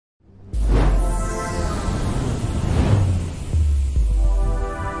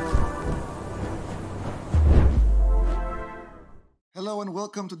Hello and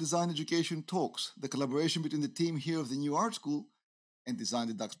welcome to Design Education Talks, the collaboration between the team here of the New Art School and Design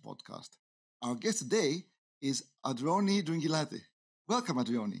the Ducks podcast. Our guest today is Audrone Drungilaite. Welcome,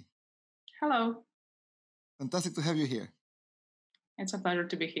 Audrone. Hello. Fantastic to have you here. It's a pleasure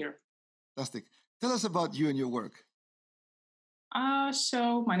to be here. Fantastic. Tell us about you and your work.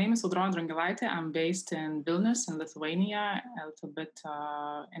 So my name is Audrone Drungilaite. I'm based in Vilnius in Lithuania, a little bit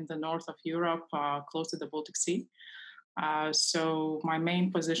in the north of Europe, close to the Baltic Sea. So my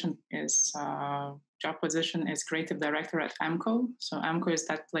main position is job position is creative director at EMKO. So EMKO is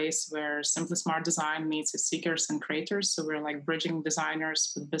that place where Simply Smart Design meets its seekers and creators. So we're like bridging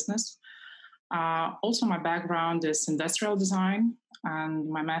designers with business. Also, my background is industrial design, and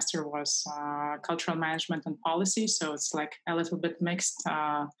my master was cultural management and policy. So it's like a little bit mixed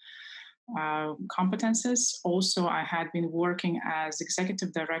competences. Also, I had been working as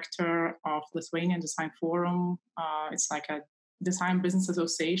executive director of Lithuanian Design Forum. It's like a design business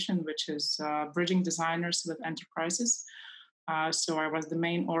association, which is bridging designers with enterprises. So I was the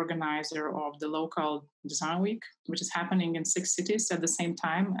main organizer of the local Design Week, which is happening in 6 cities at the same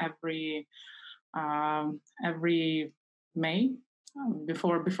time every May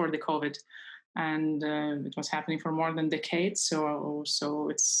before the COVID. And it was happening for more than a decade. So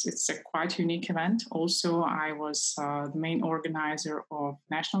it's a quite unique event. Also, I was the main organizer of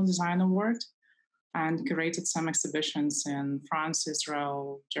National Design Award and curated some exhibitions in France,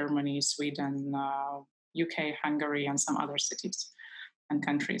 Israel, Germany, Sweden, UK, Hungary, and some other cities and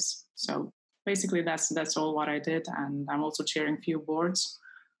countries. So basically, that's all what I did. And I'm also chairing a few boards.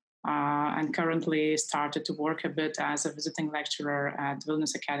 And currently started to work a bit as a visiting lecturer at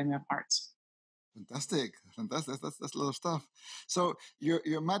Vilnius Academy of Arts. Fantastic. That's a lot of stuff. So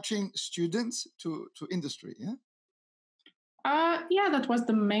you're matching students to industry, yeah? Yeah, that was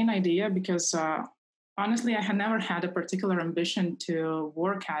the main idea because honestly, I had never had a particular ambition to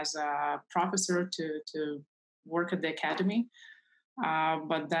work as a professor, to work at the academy.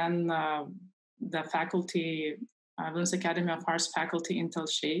 But then the faculty, Vilnius Academy of Arts faculty in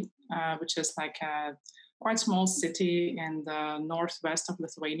Telšiai, which is like a quite small city in the northwest of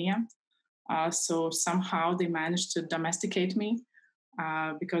Lithuania. So somehow they managed to domesticate me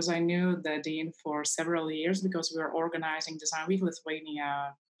because I knew the dean for several years because we were organizing Design Week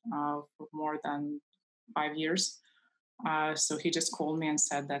Lithuania for more than 5 years. So he just called me and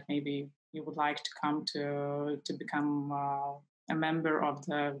said that maybe you would like to come to become a member of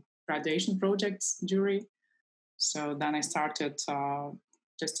the graduation projects jury. So then I started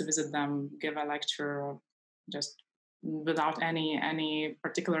just to visit them, give a lecture, just without any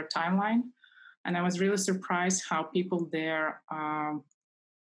particular timeline. And I was really surprised how people there,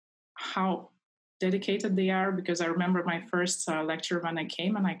 how dedicated they are, because I remember my first lecture when I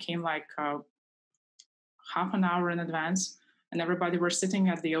came like half an hour in advance, and everybody were sitting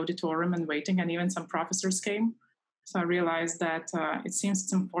at the auditorium and waiting, and even some professors came. So I realized that it seems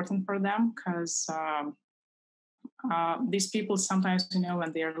it's important for them because these people sometimes,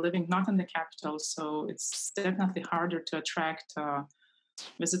 when they are living not in the capital, so it's definitely harder to attract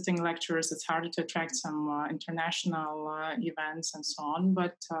visiting lecturers. It's harder to attract some international events and so on.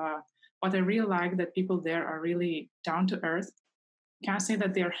 But what I really like that people there are really down to earth. Can't say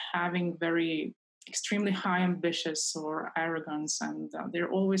that they're having very extremely high ambitious or arrogance, and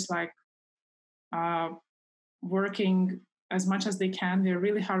they're always like working as much as they can. They're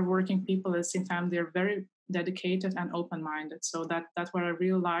really hardworking people. At the same time, they're very dedicated and open-minded. So that's what I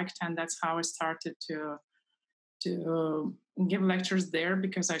really liked, and that's how I started to give lectures there,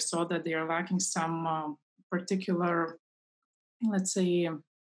 because I saw that they are lacking some particular, let's say,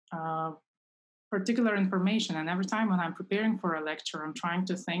 particular information. And every time when I'm preparing for a lecture, I'm trying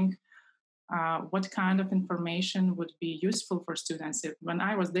to think what kind of information would be useful for students. When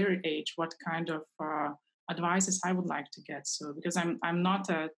I was their age, what kind of advices I would like to get. So because I'm not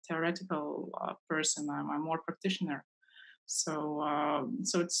a theoretical person, I'm a more practitioner. So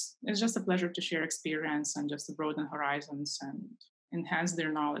it's just a pleasure to share experience and just to broaden horizons and enhance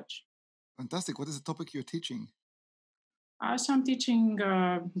their knowledge. Fantastic. What is the topic you're teaching? So I'm teaching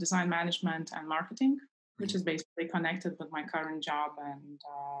design management and marketing, which is basically connected with my current job.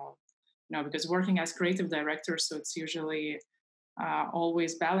 And because working as creative director, so it's usually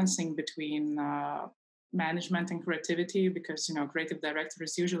always balancing between management and creativity, because creative director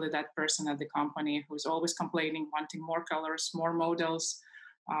is usually that person at the company who's always complaining, wanting more colors, more models,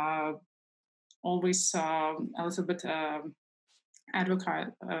 always a little bit advocate,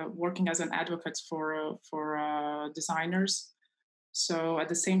 working as an advocate for designers. So at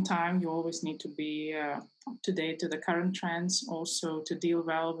the same time, you always need to be up to date to the current trends, also to deal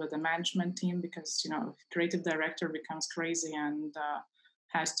well with the management team, because creative director becomes crazy and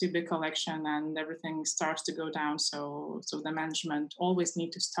has too big collection and everything starts to go down. So the management always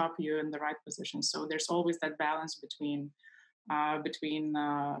need to stop you in the right position. So there's always that balance between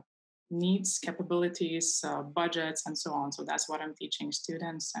needs, capabilities, budgets, and so on. So that's what I'm teaching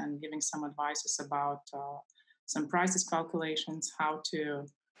students and giving some advices about some prices calculations, how to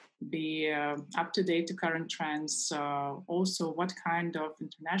be up to date to current trends. Also, what kind of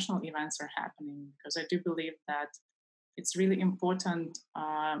international events are happening, because I do believe that it's really important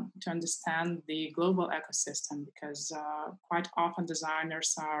to understand the global ecosystem, because quite often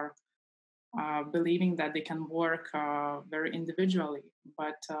designers are believing that they can work very individually.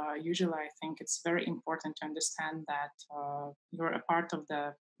 But usually, I think it's very important to understand that you're a part of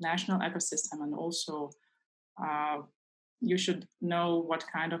the national ecosystem, and also you should know what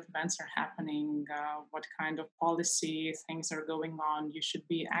kind of events are happening, what kind of policy things are going on. You should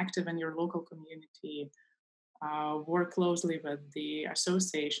be active in your local community, work closely with the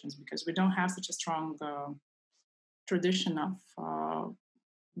associations, because we don't have such a strong tradition of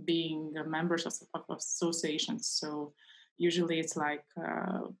being members of associations. So usually it's like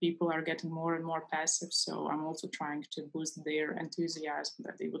people are getting more and more passive. So I'm also trying to boost their enthusiasm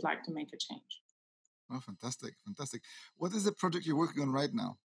that they would like to make a change. Oh, fantastic, fantastic. What is the project you're working on right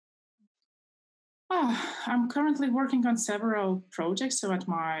now? I'm currently working on several projects. So at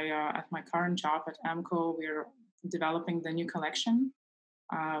my current job at EMKO, we're developing the new collection,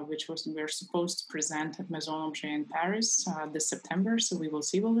 which we're supposed to present at Maison Objet in Paris this September. So we will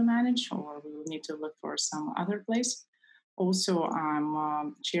see what we manage, or we will need to look for some other place. Also,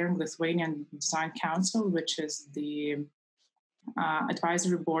 I'm chairing Lithuanian Design Council, which is the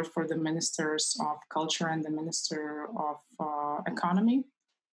advisory board for the ministers of culture and the minister of economy.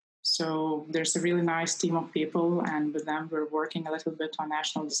 So there's a really nice team of people, and with them we're working a little bit on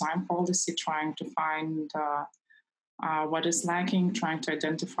national design policy, trying to find what is lacking, trying to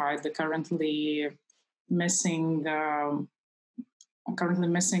identify the currently missing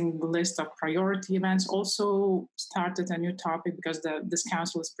list of priority events. Also started a new topic, because this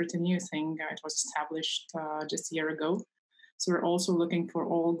council is pretty new thing. It was established just a year ago. So we're also looking for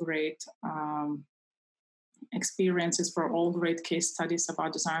all great experiences, for all great case studies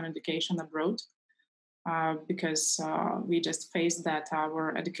about design education abroad. Because we just faced that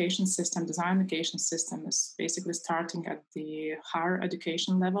our education system, design education system, is basically starting at the higher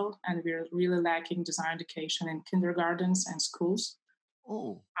education level, and we're really lacking design education in kindergartens and schools.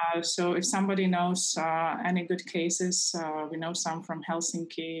 Oh. So if somebody knows any good cases, we know some from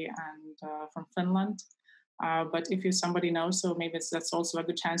Helsinki and from Finland. But if somebody knows, so maybe that's also a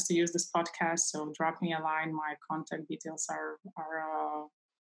good chance to use this podcast. So drop me a line. My contact details are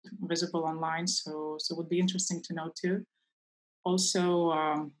visible online. So it would be interesting to know too. Also,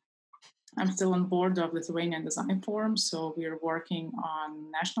 I'm still on board of Lithuanian Design Forum. So we're working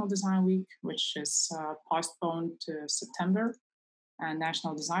on National Design Week, which is postponed to September, and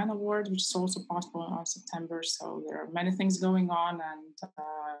National Design Award, which is also postponed on September. So there are many things going on,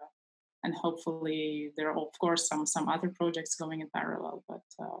 and hopefully there are, of course, some other projects going in parallel.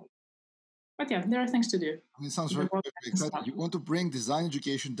 But yeah, there are things to do. I mean, it sounds very, very exciting. You want to bring design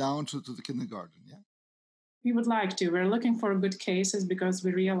education down to the kindergarten, yeah? We would like to. We're looking for good cases, because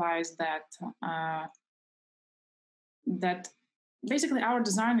we realize that that basically our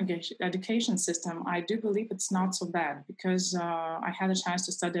design education system, I do believe it's not so bad, because I had a chance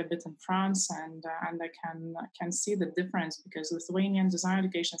to study a bit in France, and I can see the difference, because Lithuanian design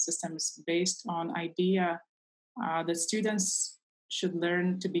education system is based on idea that students should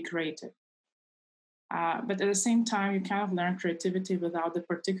learn to be creative. But at the same time, you cannot learn creativity without the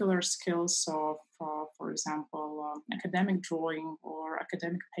particular skills of, for example, academic drawing or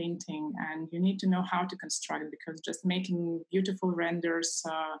academic painting. And you need to know how to construct, because just making beautiful renders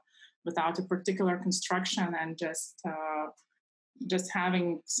without a particular construction, and just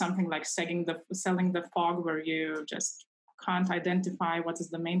having something like selling the fog, where you just can't identify what is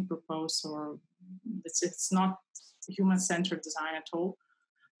the main purpose, or it's not human-centered design at all.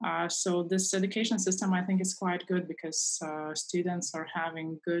 So this education system, I think, is quite good, because students are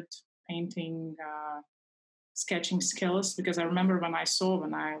having good painting, sketching skills. Because I remember when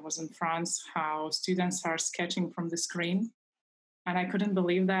I was in France, how students are sketching from the screen, and I couldn't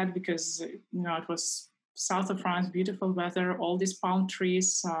believe that, because it was south of France, beautiful weather, all these palm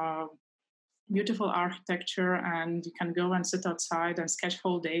trees, beautiful architecture, and you can go and sit outside and sketch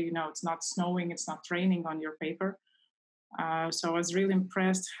whole day. It's not snowing, it's not raining on your paper. So I was really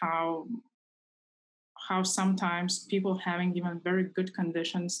impressed how sometimes people having even very good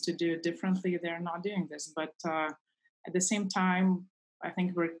conditions to do it differently, they're not doing this. But at the same time, I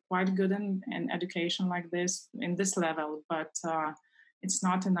think we're quite good in education like this, in this level. But it's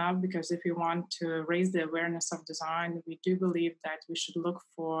not enough, because if we want to raise the awareness of design, we do believe that we should look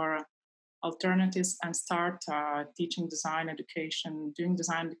for alternatives and start teaching design education, doing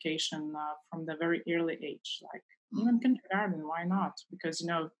design education from the very early age, like even kindergarten. Why not? Because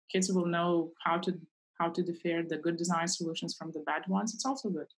kids will know how to differ the good design solutions from the bad ones. It's also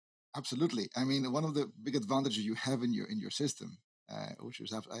good. Absolutely. I mean, one of the big advantages you have in your system, which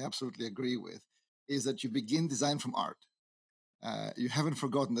is I absolutely agree with, is that you begin design from art. You haven't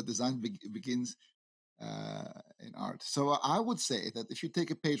forgotten that design begins in art. So I would say that if you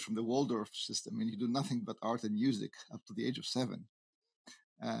take a page from the Waldorf system and you do nothing but art and music up to the age of 7,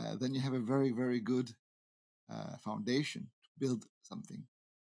 then you have a very, very good foundation to build something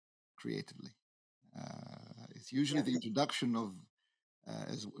creatively. It's usually the introduction of,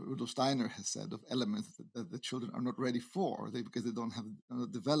 as Rudolf Steiner has said, of elements that the children are not ready for, because they are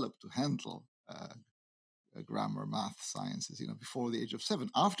not developed to handle grammar, math, sciences, before the age of 7.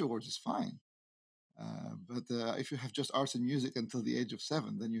 Afterwards is fine. But if you have just arts and music until the age of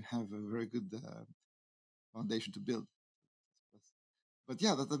 7, then you have a very good foundation to build. But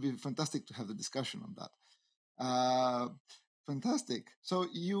yeah, that'd be fantastic to have the discussion on that. Fantastic. So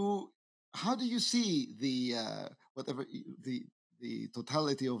how do you see the the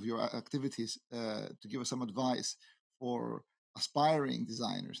totality of your activities, to give us some advice for aspiring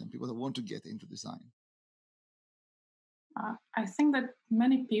designers and people that want to get into design? I think that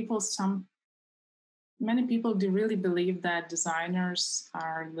many people do really believe that designers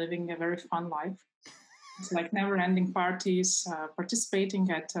are living a very fun life. It's like never-ending parties,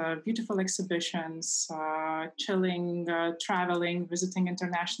 participating at beautiful exhibitions, chilling, traveling, visiting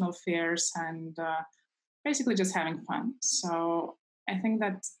international fairs, and basically just having fun. So I think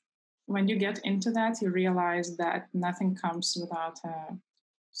that when you get into that, you realize that nothing comes without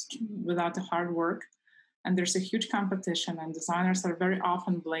the hard work. And there's a huge competition, and designers are very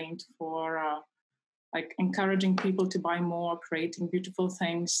often blamed for like encouraging people to buy more, creating beautiful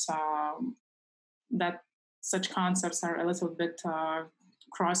things. That such concepts are a little bit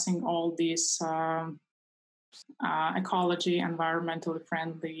crossing all these ecology, environmentally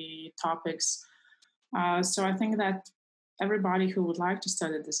friendly topics. So I think that everybody who would like to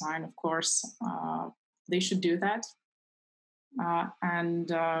study design, of course, they should do that.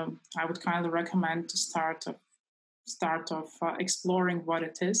 And I would kindly recommend to start off exploring what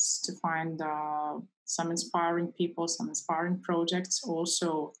it is, to find some inspiring people, some inspiring projects.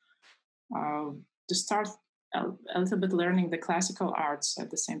 Also, to start a little bit learning the classical arts at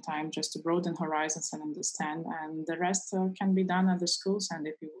the same time, just to broaden horizons and understand. And the rest can be done at the schools. And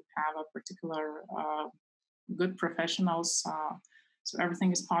if you have a particular good professionals, so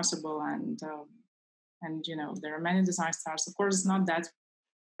everything is possible. And there are many design stars. Of course, it's not that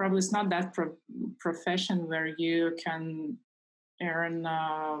profession where you can earn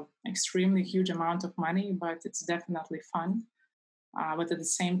extremely huge amount of money, but it's definitely fun. But at the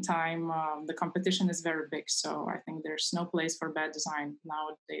same time, the competition is very big. So I think there's no place for bad design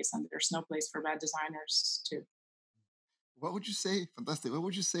nowadays, and there's no place for bad designers too. What would you say? Fantastic. What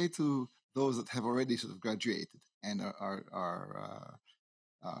would you say to those that have already sort of graduated and are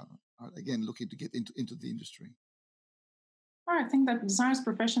again looking to get into the industry? I think that designer's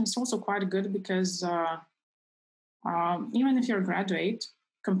profession is also quite good, because even if you're a graduate,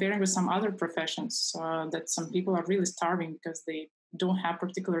 comparing with some other professions, that some people are really starving because they don't have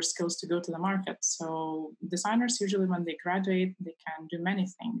particular skills to go to the market. So designers usually, when they graduate, they can do many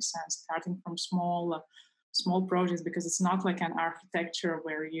things, and starting from small projects, because it's not like an architecture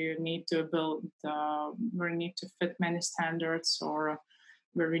where you need to build, where you need to fit many standards, or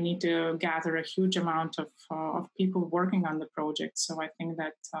where we need to gather a huge amount of people working on the project. So I think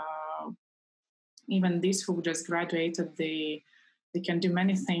that even these who just graduated, they can do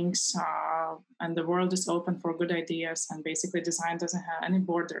many things, and the world is open for good ideas. And basically, design doesn't have any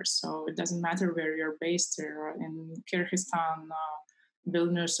borders. So it doesn't matter where you're based, or in Kyrgyzstan,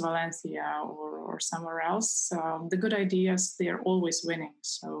 Vilnius, Valencia, or somewhere else. The good ideas, they are always winning.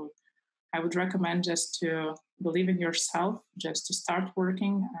 So I would recommend just to believe in yourself, just to start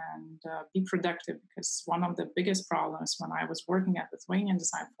working and be productive. Because one of the biggest problems when I was working at the Lithuanian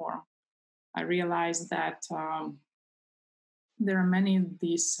Design Forum, I realized that there are many of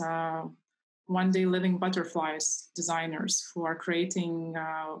these one-day living butterflies designers who are creating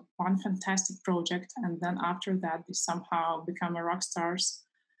one fantastic project, and then after that they somehow become a rock stars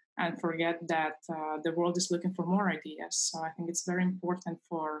and forget that the world is looking for more ideas. So I think it's very important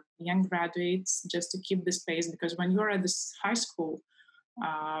for young graduates just to keep this pace, because when you're at this high school,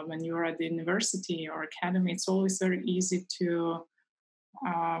 when you're at the university or academy, it's always very easy to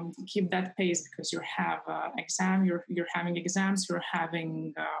keep that pace, because you have you're having exams, you're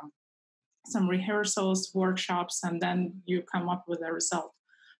having some rehearsals, workshops, and then you come up with a result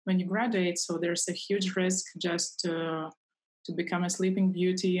when you graduate. So there's a huge risk just to become a sleeping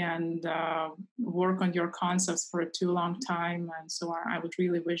beauty and work on your concepts for a too long time. And so I would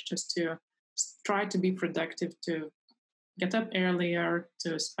really wish just to try to be productive, to get up earlier,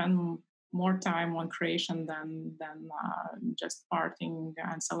 to spend more time on creation than just partying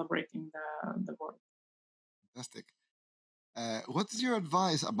and celebrating the work. Fantastic. What is your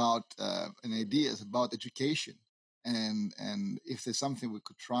advice about and ideas about education, and if there's something we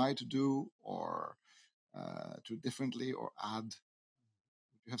could try to do or do differently or add?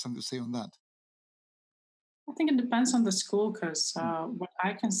 Do you have something to say on that? I think it depends on the school, because what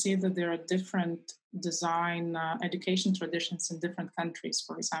I can see that there are different design education traditions in different countries.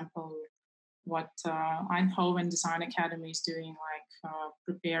 For example, what Eindhoven Design Academy is doing, like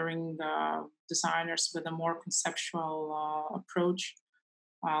preparing the designers with a more conceptual approach.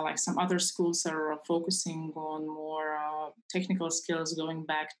 Like some other schools are focusing on more technical skills, going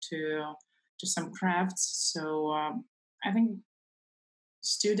back to some crafts. So I think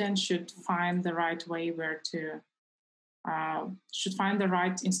students should find the right way where to should find the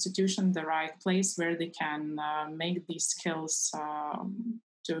right institution, the right place where they can make these skills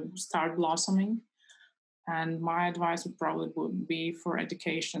to start blossoming. And my advice would be for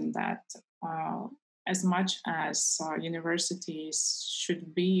education that as much as universities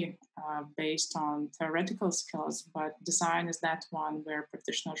should be based on theoretical skills, but design is that one where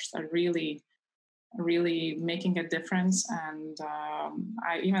practitioners are really making a difference. And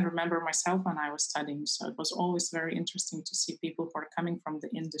I even remember myself when I was studying. So it was always very interesting to see people who are coming from the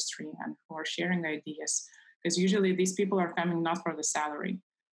industry and who are sharing ideas, because usually these people are coming not for the salary,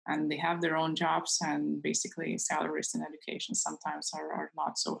 and they have their own jobs, and basically salaries in education sometimes are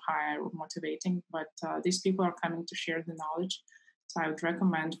not so high or motivating, but these people are coming to share the knowledge. So I would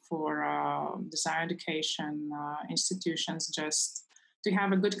recommend for design education institutions just to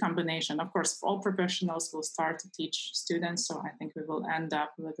have a good combination. Of course, all professionals will start to teach students, so I think we will end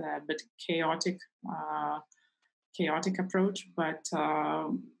up with a bit chaotic approach. But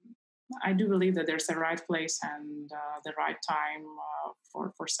I do believe that there's a right place and the right time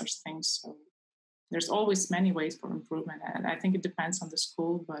for such things. So there's always many ways for improvement, and I think it depends on the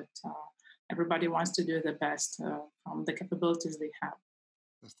school, but everybody wants to do the best from the capabilities they have.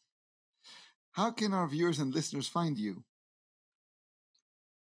 How can our viewers and listeners find you?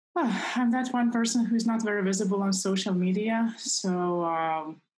 I'm that one person who's not very visible on social media, so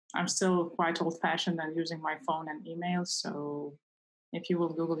I'm still quite old-fashioned and using my phone and email. So if you will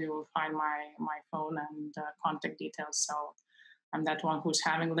Google, you will find my phone and contact details. So I'm that one who's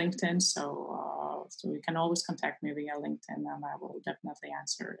having LinkedIn, so you can always contact me via LinkedIn, and I will definitely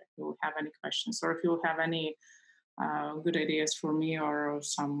answer if you have any questions, or if you have any good ideas for me, or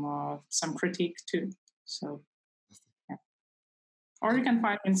some critique too. So. Or you can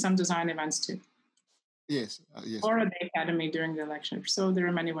find me in some design events too. Yes. Or at the academy during the lecture. So there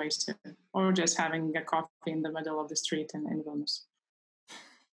are many ways to, or just having a coffee in the middle of the street in Vilnius.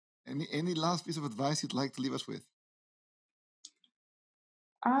 Any last piece of advice you'd like to leave us with?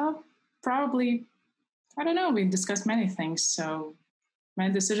 Probably, I don't know. We discussed many things. So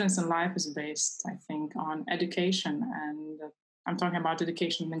many decisions in life is based, I think, on education, and I'm talking about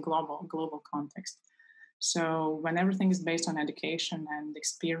education in global context. So when everything is based on education and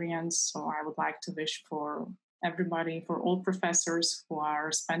experience, so I would like to wish for everybody, for all professors who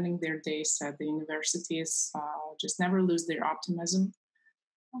are spending their days at the universities, just never lose their optimism,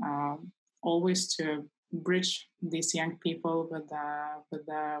 always to bridge these young people with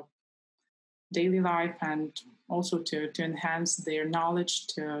the daily life, and also to enhance their knowledge,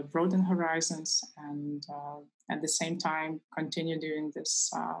 to broaden horizons, and at the same time continue doing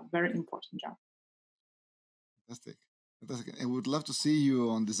this very important job. Fantastic. And we would love to see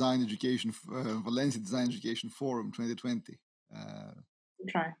you on Design Education, Valencia Design Education Forum 2020.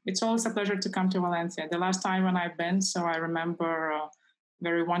 Try. It's always a pleasure to come to Valencia. The last time when I've been, so I remember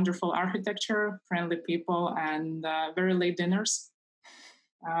very wonderful architecture, friendly people, and very late dinners.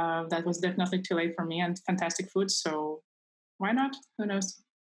 That was definitely too late for me, and fantastic food. So why not? Who knows?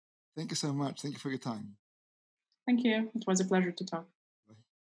 Thank you so much. Thank you for your time. Thank you. It was a pleasure to talk.